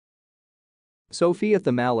Sophia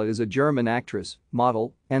Thomalla is a German actress,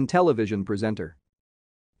 model, and television presenter.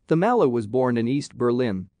 Thomalla was born in East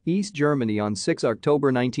Berlin, East Germany on 6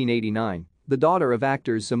 October 1989, the daughter of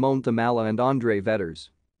actors Simone Thomalla and André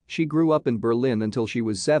Vetters. She grew up in Berlin until she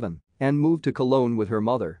was 7 and moved to Cologne with her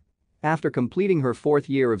mother. After completing her fourth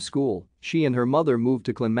year of school, she and her mother moved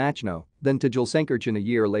to Kleinmachnow, then to Gelsenkirchen a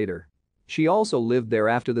year later. She also lived there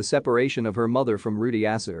after the separation of her mother from Rudi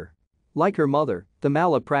Assauer. Like her mother,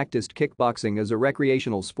 Thomalla practiced kickboxing as a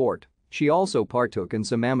recreational sport. She also partook in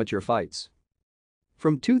some amateur fights.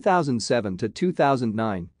 From 2007 to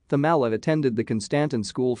 2009, Thomalla attended the Constantin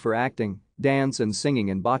School for Acting, Dance and Singing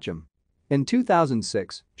in Bochum. In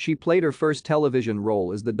 2006, she played her first television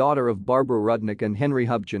role as the daughter of Barbara Rudnick and Henry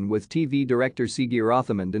Hubchen with TV director Sigi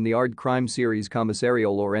Rothemund in the art crime series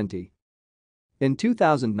Commissario Laurenti. In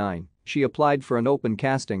 2009, she applied for an open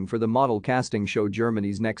casting for the model casting show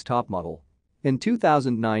Germany's Next Top Model. In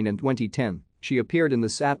 2009 and 2010, she appeared in the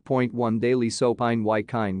Sat.1 daily soap Ein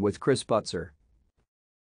Weibchen with Chris Butzer.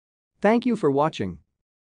 Thank you for watching.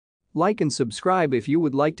 Like and subscribe if you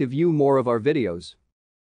would like to view more of our videos.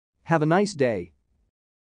 Have a nice day.